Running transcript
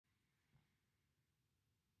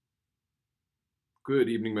Good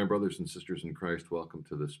evening, my brothers and sisters in Christ. Welcome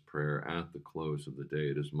to this prayer at the close of the day.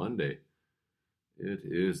 It is Monday. It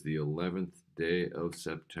is the 11th day of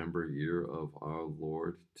September, year of our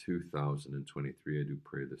Lord, 2023. I do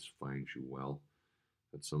pray this finds you well.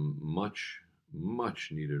 Had some much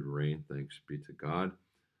needed rain, thanks be to God.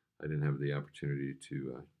 I didn't have the opportunity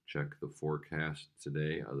to check the forecast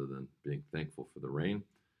today, other than being thankful for the rain.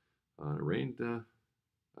 It rained,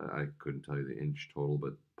 I couldn't tell you the inch total,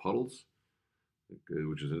 but puddles,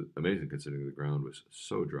 which is amazing considering the ground was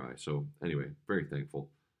so dry. So anyway, very thankful.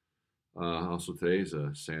 Also, today is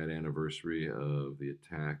a sad anniversary of the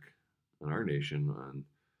attack on our nation on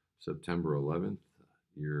September 11th,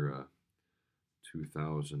 year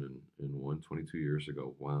 2001, 22 years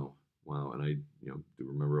ago. Wow, wow. And I, do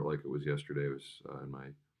remember it like it was yesterday. It was in my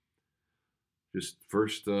just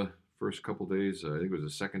first couple days. I think it was the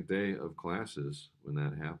second day of classes when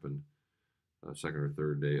that happened. Second or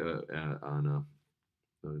third day on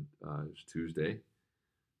it was Tuesday,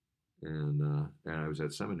 and I was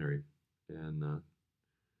at seminary, and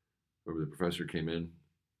remember the professor came in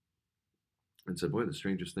and said, "Boy, the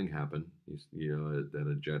strangest thing happened. That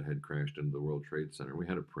a jet had crashed into the World Trade Center." We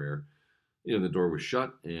had a prayer. The door was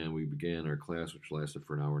shut, and we began our class, which lasted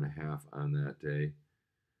for an hour and a half on that day.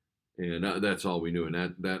 And that's all we knew. And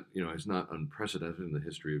that is not unprecedented in the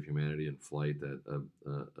history of humanity and flight, that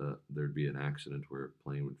there'd be an accident where a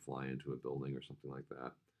plane would fly into a building or something like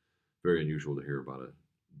that. Very unusual to hear about a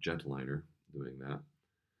jetliner doing that.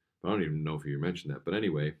 But I don't even know if you mentioned that. But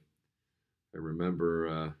anyway, I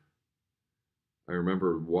remember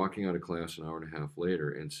walking out of class an hour and a half later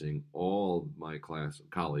and seeing all my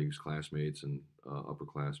colleagues, classmates, and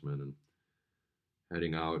upperclassmen, and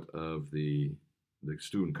heading out of the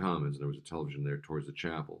student commons. There was a television there towards the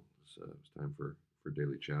chapel. It was time for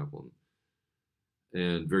daily chapel,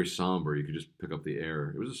 and very somber. You could just pick up the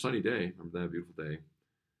air. It was a sunny day. Remember that beautiful day?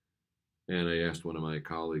 And I asked one of my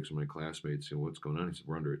colleagues and my classmates, what's going on? He said,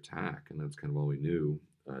 we're under attack, and that's kind of all we knew.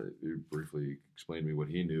 He briefly explained to me what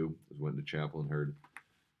he knew. He went to chapel and heard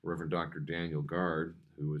Reverend Dr. Daniel Guard,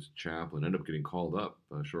 who was chaplain, ended up getting called up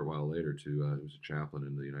a short while later to, he was a chaplain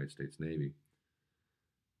in the United States Navy.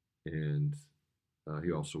 And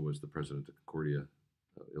he also was the president of Concordia,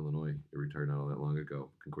 Illinois. He retired not all that long ago,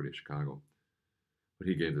 Concordia, Chicago. But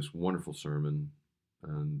he gave this wonderful sermon,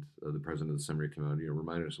 and the president of the seminary came out,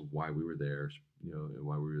 reminded us of why we were there, and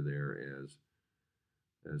why we were there as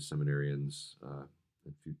seminarians,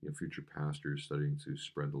 and future pastors studying to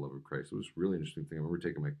spread the love of Christ. It was a really interesting thing. I remember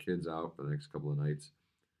taking my kids out for the next couple of nights.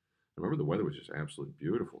 I remember the weather was just absolutely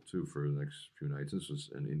beautiful too for the next few nights. This was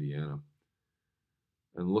in Indiana.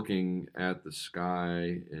 And looking at the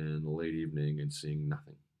sky in the late evening and seeing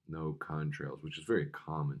nothing, no contrails, which is very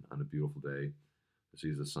common on a beautiful day. As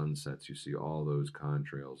the sun sets, you see all those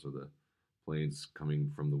contrails of the planes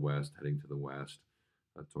coming from the west, heading to the west,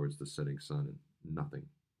 towards the setting sun, and nothing,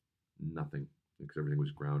 because everything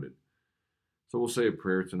was grounded. So we'll say a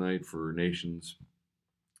prayer tonight for nations,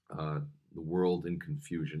 the world in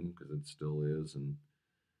confusion, because it still is, and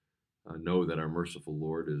know that our merciful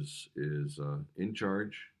Lord is in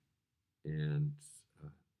charge, and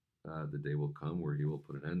the day will come where he will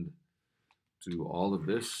put an end to all of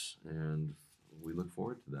this, and we look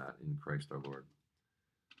forward to that in Christ our Lord.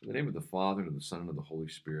 In the name of the Father, and of the Son, and of the Holy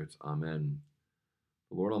Spirit, amen.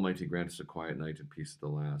 The Lord Almighty grant us a quiet night and peace at the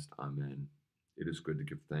last, amen. It is good to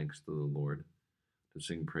give thanks to the Lord, to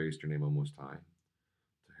sing praise to your name, O Most High,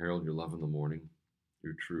 to herald your love in the morning,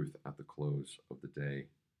 your truth at the close of the day.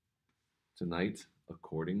 Tonight,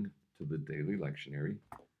 according to the daily lectionary,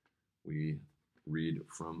 we read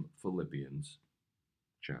from Philippians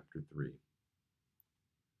chapter 3.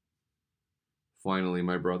 Finally,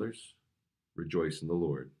 my brothers, rejoice in the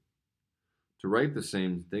Lord. To write the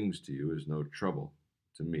same things to you is no trouble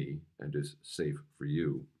to me and is safe for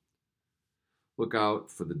you. Look out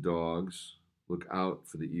for the dogs, look out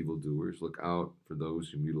for the evildoers, look out for those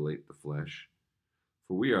who mutilate the flesh.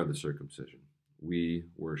 For we are the circumcision. We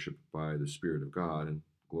worship by the Spirit of God and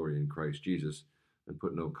glory in Christ Jesus, and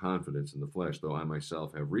put no confidence in the flesh, though I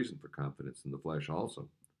myself have reason for confidence in the flesh also.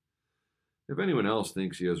 If anyone else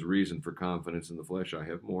thinks he has reason for confidence in the flesh, I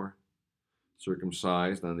have more.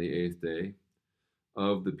 Circumcised on the 8th day,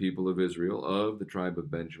 of the people of Israel, of the tribe of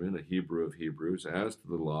Benjamin, a Hebrew of Hebrews, as to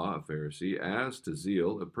the law, a Pharisee, as to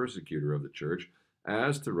zeal, a persecutor of the church,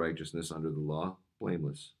 as to righteousness under the law,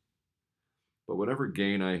 blameless. But whatever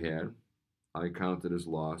gain I had, I counted as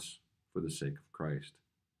loss for the sake of Christ.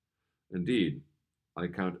 Indeed, I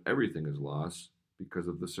count everything as loss because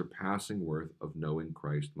of the surpassing worth of knowing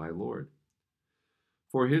Christ my Lord.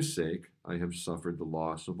 For his sake I have suffered the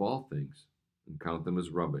loss of all things, and count them as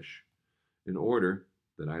rubbish, in order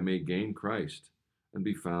that I may gain Christ and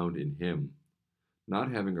be found in him,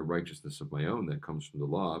 not having a righteousness of my own that comes from the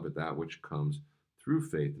law, but that which comes through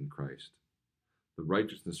faith in Christ, the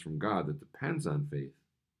righteousness from God that depends on faith,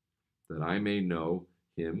 that I may know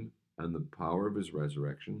him and the power of his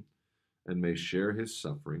resurrection, and may share his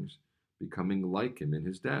sufferings, becoming like him in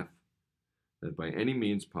his death, that by any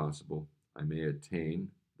means possible I may attain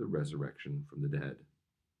the resurrection from the dead.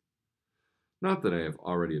 Not that I have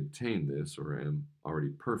already obtained this or am already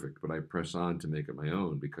perfect, but I press on to make it my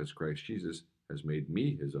own, because Christ Jesus has made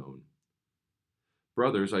me his own.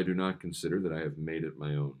 Brothers, I do not consider that I have made it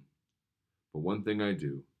my own. But one thing I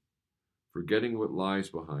do, forgetting what lies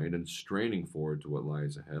behind and straining forward to what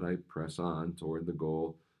lies ahead, I press on toward the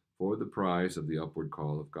goal for the prize of the upward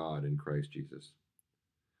call of God in Christ Jesus.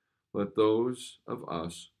 Let those of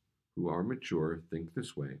us who are mature think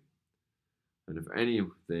this way. And if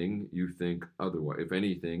anything you think otherwise, if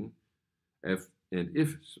anything, if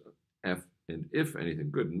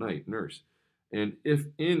anything, good night, nurse. And if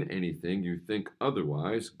in anything you think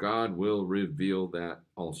otherwise, God will reveal that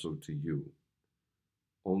also to you.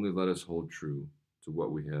 Only let us hold true to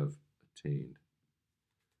what we have attained.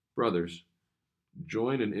 Brothers,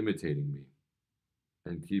 join in imitating me,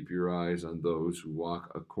 and keep your eyes on those who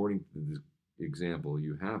walk according to the example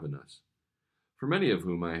you have in us. For many of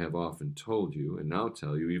whom I have often told you, and now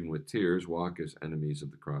tell you, even with tears, walk as enemies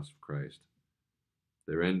of the cross of Christ.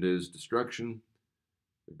 Their end is destruction,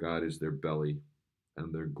 but God is their belly,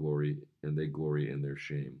 and they glory in their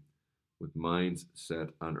shame, with minds set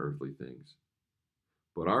on earthly things.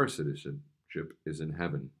 But our citizenship is in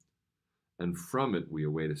heaven, and from it we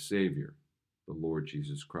await a Savior, the Lord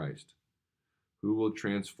Jesus Christ, who will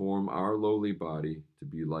transform our lowly body to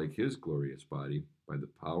be like his glorious body by the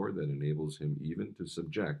power that enables him even to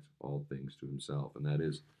subject all things to himself. And that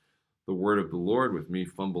is the word of the Lord, with me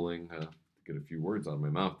fumbling to get a few words out of my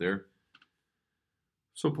mouth there.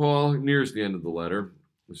 So Paul nears the end of the letter.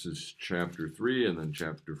 This is chapter 3, and then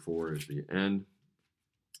chapter 4 is the end.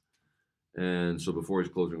 And so before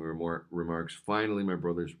his closing remarks, finally, my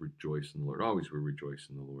brothers, rejoice in the Lord. Always we rejoice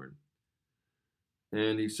in the Lord.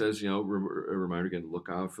 And he says, a reminder again, look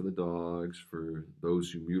out for the dogs, for those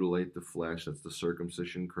who mutilate the flesh. That's the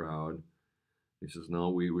circumcision crowd. He says, no,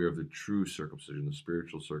 we are of the true circumcision, the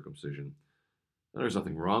spiritual circumcision. Now, there's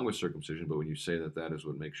nothing wrong with circumcision, but when you say that that is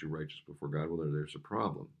what makes you righteous before God, well, there's a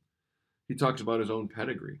problem. He talks about his own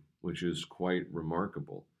pedigree, which is quite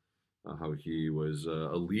remarkable, how he was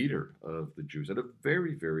a leader of the Jews at a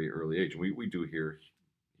very, very early age. And we do hear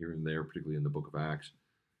here and there, particularly in the book of Acts,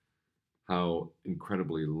 how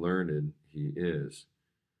incredibly learned he is.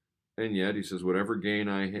 And yet he says, whatever gain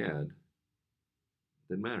I had,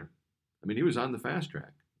 didn't matter. I mean, he was on the fast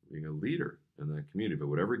track, being a leader in that community, but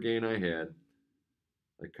whatever gain I had,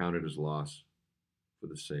 I counted as loss for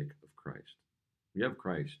the sake of Christ. If you have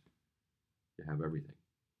Christ, you have everything.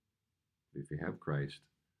 If you have Christ,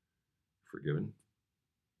 forgiven,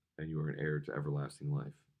 and you are an heir to everlasting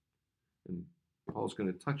life. And Paul's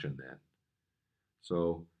going to touch on that.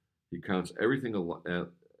 So he counts everything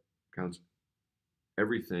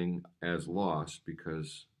as loss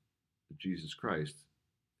because Jesus Christ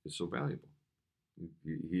is so valuable.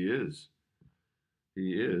 He is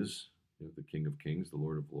the King of Kings, the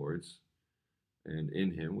Lord of Lords, and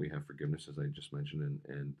in him we have forgiveness, as I just mentioned,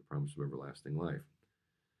 and the promise of everlasting life.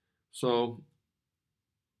 So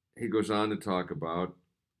he goes on to talk about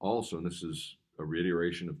also, and this is a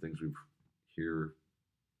reiteration of things we hear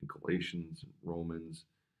in Galatians and Romans,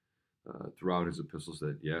 throughout his epistles,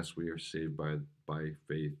 that yes, we are saved by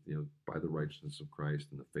faith, by the righteousness of Christ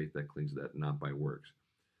and the faith that clings to that, not by works.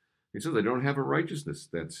 He says, I don't have a righteousness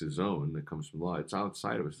that's his own, that comes from law. It's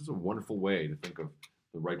outside of us. This is a wonderful way to think of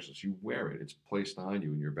the righteousness. You wear it. It's placed on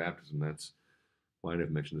you in your baptism. That's why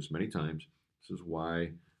I've mentioned this many times. This is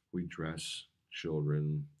why we dress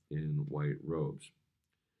children in white robes.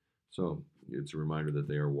 So it's a reminder that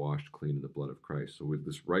they are washed clean in the blood of Christ. So with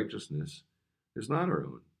this righteousness is not our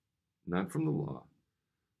own, not from the law,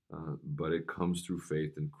 but it comes through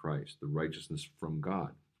faith in Christ, the righteousness from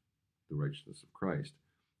God, the righteousness of Christ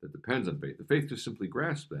that depends on faith. The faith just simply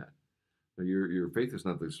grasps that. Now, your faith is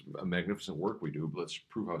not this magnificent work we do, but let's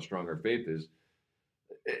prove how strong our faith is.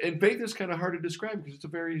 And faith is kind of hard to describe because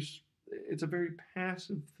it's a very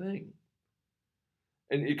passive thing.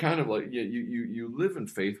 And you kind of like you live in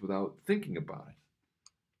faith without thinking about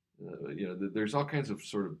it. There's all kinds of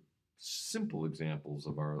sort of simple examples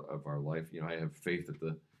of our life. I have faith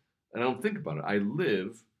and I don't think about it. I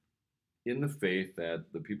live in the faith that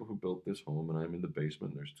the people who built this home, and I'm in the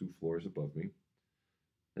basement, and there's 2 floors above me,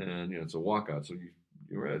 and it's a walkout. So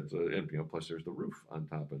it's and plus there's the roof on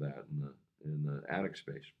top of that, in the attic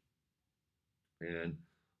space, and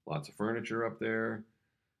lots of furniture up there.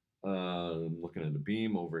 I'm looking at a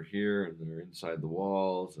beam over here, and they're inside the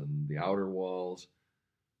walls and the outer walls,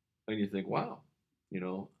 and you think, wow, you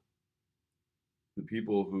know, the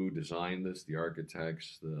people who designed this, the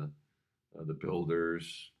architects, the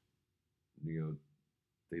builders, you know,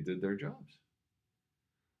 they did their jobs.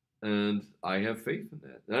 And I have faith in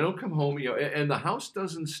that. And I don't come home, you know, and the house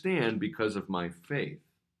doesn't stand because of my faith.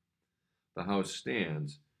 The house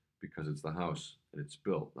stands because it's the house and it's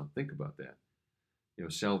built. Now think about that. You know,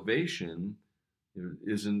 salvation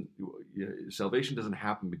salvation doesn't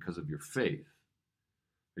happen because of your faith.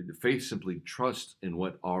 The faith simply trusts in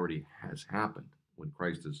what already has happened, when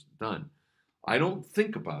Christ is done. I don't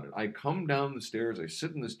think about it. I come down the stairs, I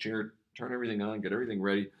sit in this chair, turn everything on, get everything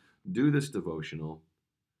ready, do this devotional,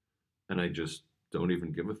 and I just don't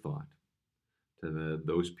even give a thought to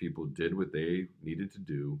those people did what they needed to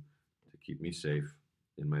do to keep me safe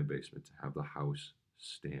in my basement, to have the house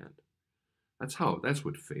stand. That's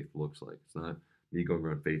what faith looks like. It's not me going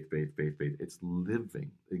around faith, faith, faith, faith. It's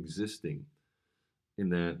living, existing in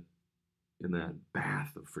that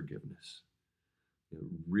bath of forgiveness. You know,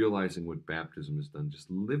 realizing what baptism has done,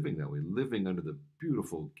 just living that way, living under the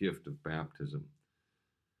beautiful gift of baptism.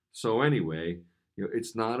 So anyway, you know,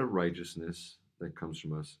 it's not a righteousness that comes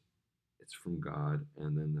from us, it's from God,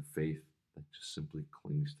 and then the faith that just simply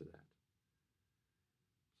clings to that.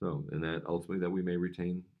 So, and that ultimately that we may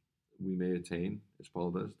attain, as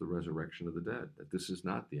Paul does, the resurrection of the dead, that this is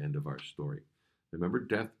not the end of our story. Remember,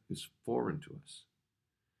 death is foreign to us.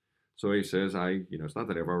 So he says, it's not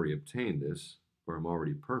that I've already obtained this, or I'm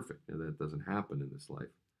already perfect. You know, that doesn't happen in this life.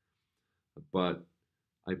 But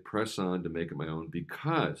I press on to make it my own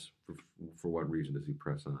because, for what reason does he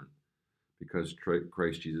press on? Because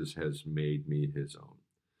Christ Jesus has made me his own.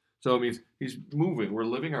 So it means he's moving. We're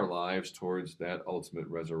living our lives towards that ultimate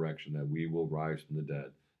resurrection, that we will rise from the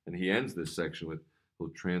dead. And he ends this section with, he'll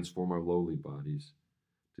transform our lowly bodies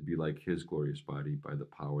to be like his glorious body by the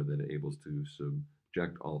power that enables to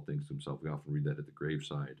subject all things to himself. We often read that at the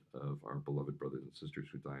graveside of our beloved brothers and sisters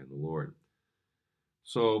who die in the Lord.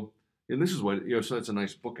 So, and this is what, so that's a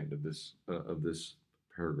nice bookend of this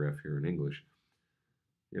paragraph here in English.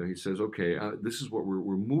 He says, okay, this is what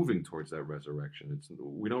we're moving towards, that resurrection.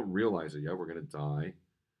 We don't realize it yet. We're going to die,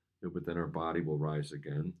 but then our body will rise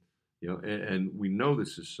again. And we know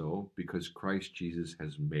this is so because Christ Jesus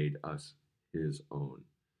has made us his own.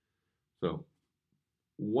 So,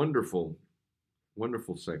 wonderful,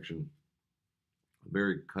 wonderful section.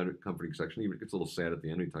 Very comforting section. Even it gets a little sad at the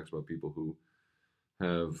end. He talks about people who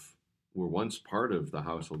were once part of the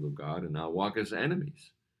household of God and now walk as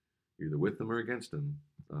enemies, either with them or against them,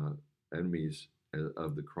 enemies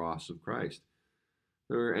of the cross of Christ.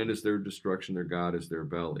 Their end is their destruction. Their God is their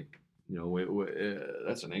belly.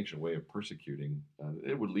 That's an ancient way of persecuting.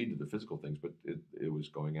 It would lead to the physical things, but it was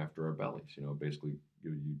going after our bellies. Basically,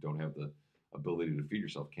 you don't have the ability to feed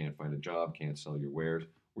yourself, can't find a job, can't sell your wares.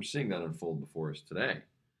 We're seeing that unfold before us today.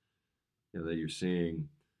 That you're seeing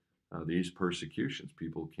these persecutions.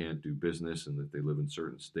 People can't do business, and that they live in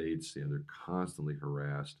certain states. They're constantly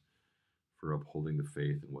harassed for upholding the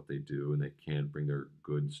faith in what they do, and they can't bring their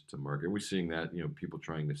goods to market. We're seeing that, people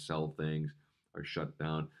trying to sell things are shut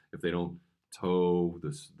down. If they don't toe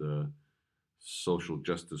the social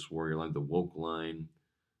justice warrior line, the woke line,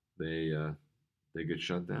 they get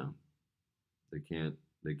shut down. They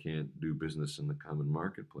can't do business in the common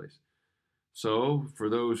marketplace. So for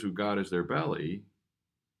those who God is their belly,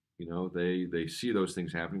 they see those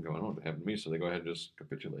things happening, go, I don't want it to happen to me, so they go ahead and just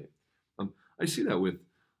capitulate. I see that with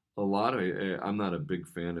a lot of, I'm not a big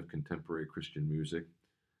fan of contemporary Christian music,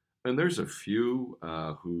 and there's a few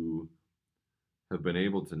who have been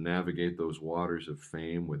able to navigate those waters of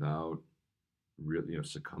fame without really,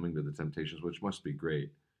 succumbing to the temptations, which must be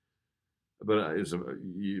great. But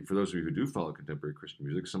for those of you who do follow contemporary Christian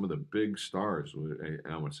music, some of the big stars, and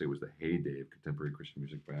I want to say it was the heyday of contemporary Christian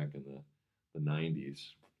music back in the 90s,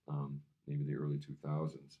 maybe the early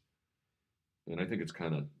 2000s. And I think it's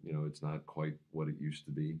kind of, it's not quite what it used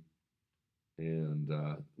to be. And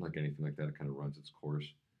like anything like that, it kind of runs its course.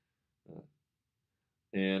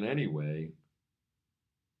 And anyway,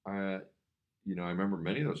 I remember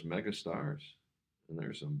many of those mega stars, and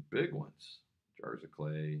there's some big ones, Jars of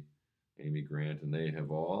Clay, Amy Grant, and they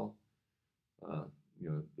have all,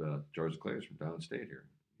 the Jars of Clay is from downstate here,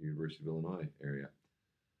 University of Illinois area,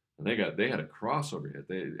 and they had a crossover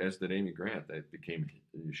hit. As did Amy Grant.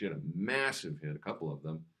 She had a massive hit, a couple of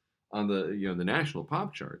them, on the national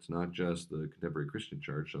pop charts, not just the contemporary Christian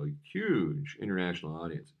charts. So a huge international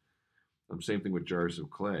audience. Same thing with Jars of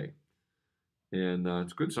Clay. And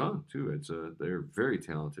it's a good song too. They're very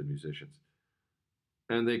talented musicians,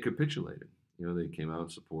 and they capitulated. They came out in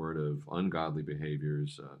support of ungodly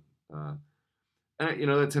behaviors. And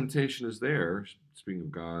the temptation is there. Speaking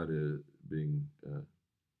of God being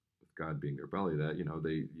with God being their belly, that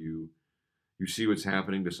you see what's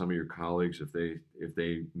happening to some of your colleagues if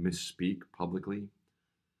they misspeak publicly,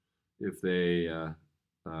 if they uh,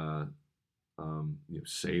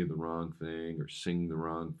 say the wrong thing or sing the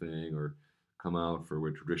wrong thing or come out for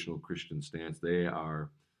a traditional Christian stance. They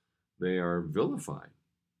are vilified,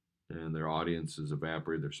 and their audience is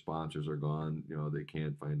evaporated. Their sponsors are gone. They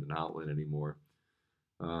can't find an outlet anymore.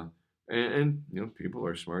 Uh, and people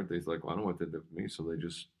are smart. They're like, well, I don't want that to me, so they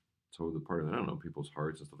just toe the part of I don't know people's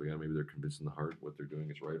hearts and stuff like that. Maybe they're convinced in the heart what they're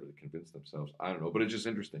doing is right, or they convince themselves. I don't know, but it's just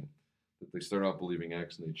interesting that they start out believing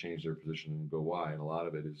X and they change their position and go Y, and a lot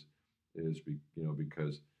of it is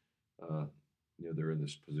because uh, they're in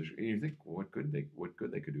this position. And you think, well, what good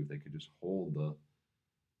they could do if they could just hold the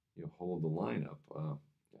line up.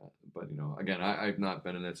 But again, I've not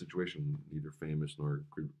been in that situation, neither famous nor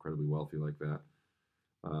incredibly wealthy like that.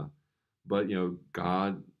 Uh, but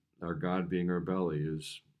God, our God being our belly,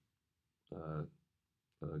 is uh,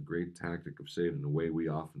 a great tactic of Satan, a way we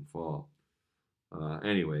often fall.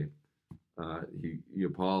 Anyway,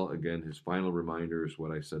 Paul, again, his final reminder is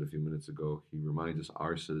what I said a few minutes ago. He reminds us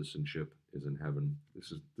our citizenship is in heaven.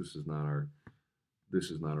 This is not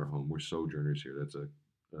our home. We're sojourners here. That's a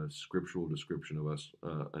scriptural description of us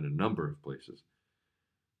in a number of places.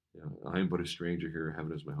 I am but a stranger here.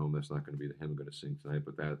 Heaven is my home. That's not going to be the hymn I'm going to sing tonight,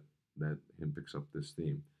 but that hymn picks up this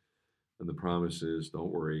theme. And the promise is,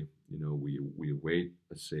 don't worry. We await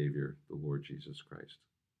a Savior, the Lord Jesus Christ.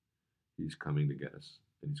 He's coming to get us,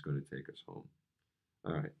 and He's going to take us home.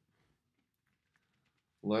 All right.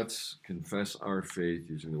 Let's confess our faith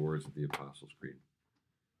using the words of the Apostles' Creed.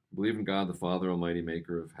 I believe in God, the Father Almighty,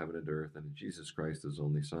 maker of heaven and earth, and in Jesus Christ, His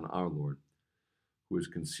only Son, our Lord, who was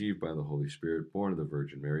conceived by the Holy Spirit, born of the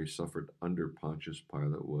Virgin Mary, suffered under Pontius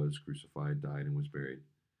Pilate, was crucified, died, and was buried.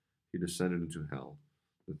 He descended into hell.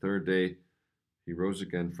 The third day He rose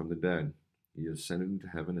again from the dead. He ascended into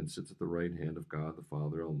heaven and sits at the right hand of God the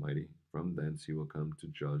Father Almighty. From thence He will come to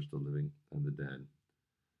judge the living and the dead.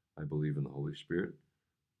 I believe in the Holy Spirit,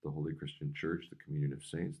 the holy Christian Church, the communion of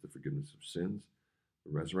saints, the forgiveness of sins,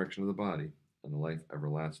 the resurrection of the body, and the life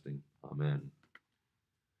everlasting. Amen.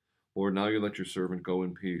 Lord, now You let Your servant go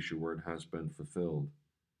in peace. Your word has been fulfilled.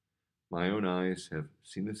 My own eyes have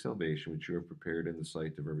seen the salvation which You have prepared in the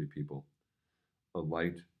sight of every people, a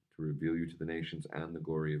light to reveal You to the nations and the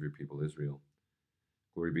glory of Your people Israel.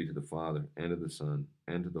 Glory be to the Father, and to the Son,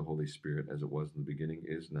 and to the Holy Spirit, as it was in the beginning,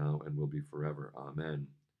 is now, and will be forever. Amen.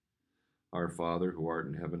 Our Father, who art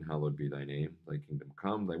in heaven, hallowed be Thy name. Thy kingdom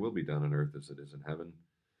come, Thy will be done on earth as it is in heaven.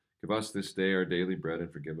 Give us this day our daily bread,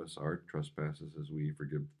 and forgive us our trespasses as we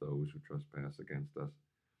forgive those who trespass against us.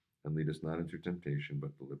 And lead us not into temptation,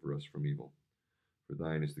 but deliver us from evil. For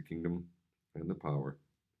Thine is the kingdom, and the power,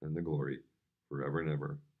 and the glory, forever and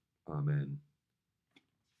ever. Amen.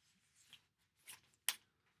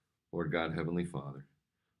 Lord God, Heavenly Father,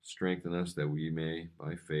 strengthen us that we may,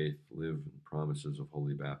 by faith, live in promises of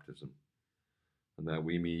holy baptism, and that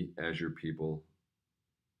we may, as Your people,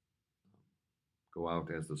 go out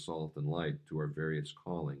as the salt and light to our various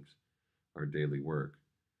callings, our daily work.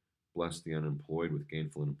 Bless the unemployed with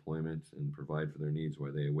gainful employment, and provide for their needs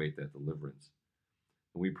while they await that deliverance.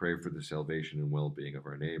 And we pray for the salvation and well-being of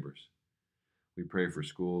our neighbors. We pray for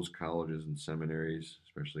schools, colleges, and seminaries,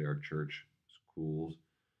 especially our church schools,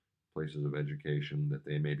 places of education, that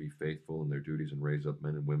they may be faithful in their duties and raise up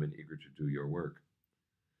men and women eager to do Your work.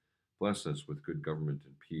 Bless us with good government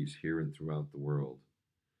and peace here and throughout the world.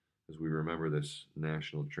 As we remember this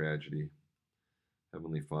national tragedy,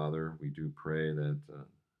 Heavenly Father, we do pray that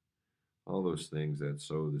all those things that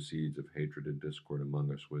sow the seeds of hatred and discord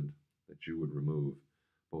among us that You would remove,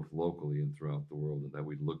 both locally and throughout the world, and that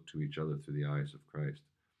we'd look to each other through the eyes of Christ,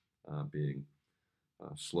 being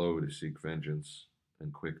slow to seek vengeance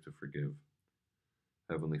and quick to forgive.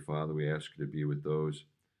 Heavenly Father, we ask You to be with those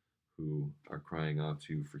who are crying out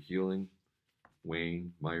to You for healing.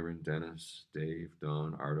 Wayne, Myron, Dennis, Dave,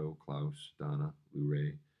 Dawn, Ardo, Klaus, Donna, Lou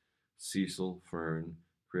Ray, Cecil, Fern,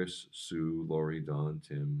 Chris, Sue, Lori, Dawn,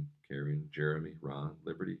 Tim, Karen, Jeremy, Ron,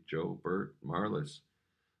 Liberty, Joe, Bert, Marlis,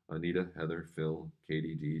 Anita, Heather, Phil,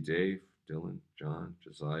 Katie D, Dave, Dylan, John,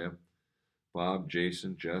 Josiah, Bob,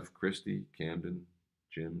 Jason, Jeff, Christy, Camden,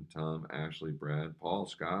 Jim, Tom, Ashley, Brad, Paul,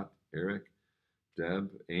 Scott, Eric, Deb,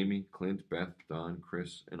 Amy, Clint, Beth, Don,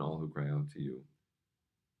 Chris, and all who cry out to You.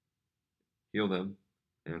 Heal them,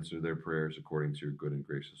 answer their prayers according to Your good and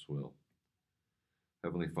gracious will.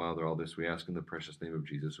 Heavenly Father, all this we ask in the precious name of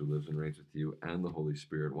Jesus, who lives and reigns with you and the Holy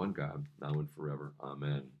Spirit, one God, now and forever.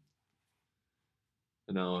 Amen.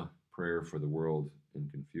 And now a prayer for the world in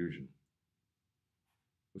confusion.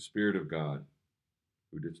 O Spirit of God,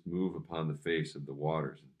 who didst move upon the face of the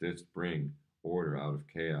waters, and didst bring order out of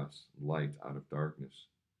chaos, and light out of darkness,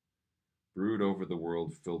 brood over the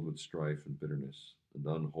world filled with strife and bitterness and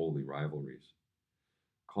unholy rivalries.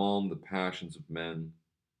 Calm the passions of men,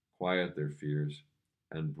 quiet their fears,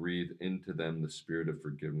 and breathe into them the spirit of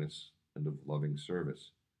forgiveness and of loving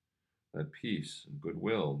service, that peace and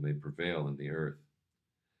goodwill may prevail in the earth.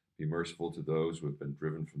 Be merciful to those who have been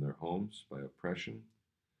driven from their homes by oppression,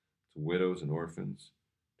 to widows and orphans,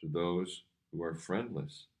 to those who are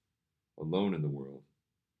friendless, alone in the world.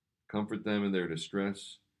 Comfort them in their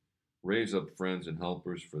distress. Raise up friends and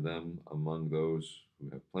helpers for them among those who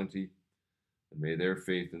have plenty, and may their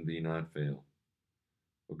faith in thee not fail.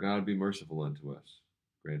 O God, be merciful unto us.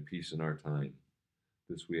 Grant peace in our time.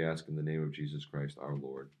 This we ask in the name of Jesus Christ our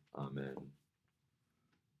Lord. Amen.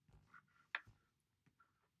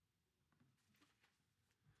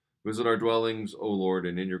 Visit our dwellings, O Lord,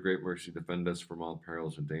 and in your great mercy defend us from all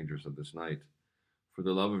perils and dangers of this night. For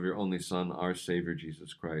the love of your only Son, our Savior,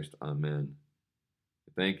 Jesus Christ. Amen.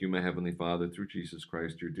 Thank you, my Heavenly Father, through Jesus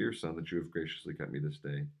Christ, your dear Son, that you have graciously kept me this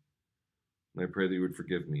day. And I pray that you would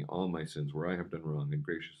forgive me all my sins where I have done wrong, and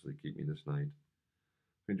graciously keep me this night.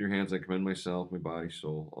 Into your hands I commend myself, my body,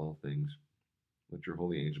 soul, all things. Let your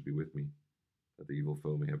holy angel be with me, that the evil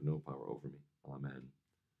foe may have no power over me. Amen.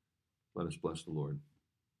 Let us bless the Lord.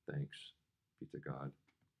 Thanks be to God.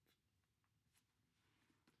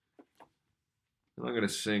 And I'm going to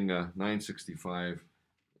sing 965,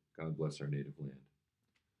 God Bless Our Native Land.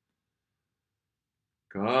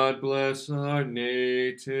 God bless our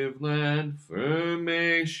native land, firm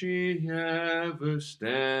may she ever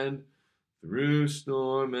stand through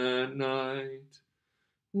storm and night.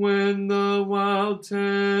 When the wild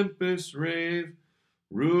tempests rave,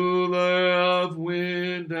 ruler of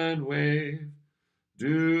wind and wave,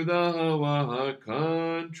 do thou our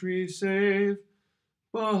country save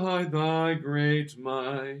by thy great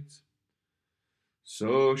might.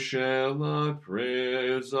 So shall our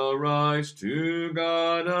prayers arise to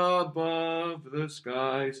God above the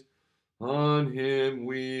skies. On him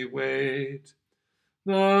we wait.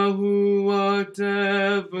 Thou who art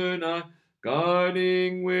ever nigh,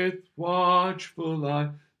 guarding with watchful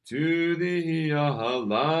eye, to thee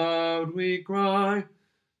aloud we cry,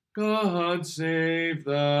 God save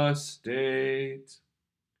the state.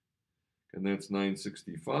 And that's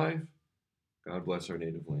 965. God bless our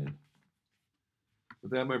native land.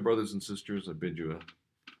 With that, my brothers and sisters, I bid you a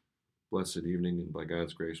blessed evening, and by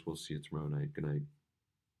God's grace, we'll see you tomorrow night. Good night.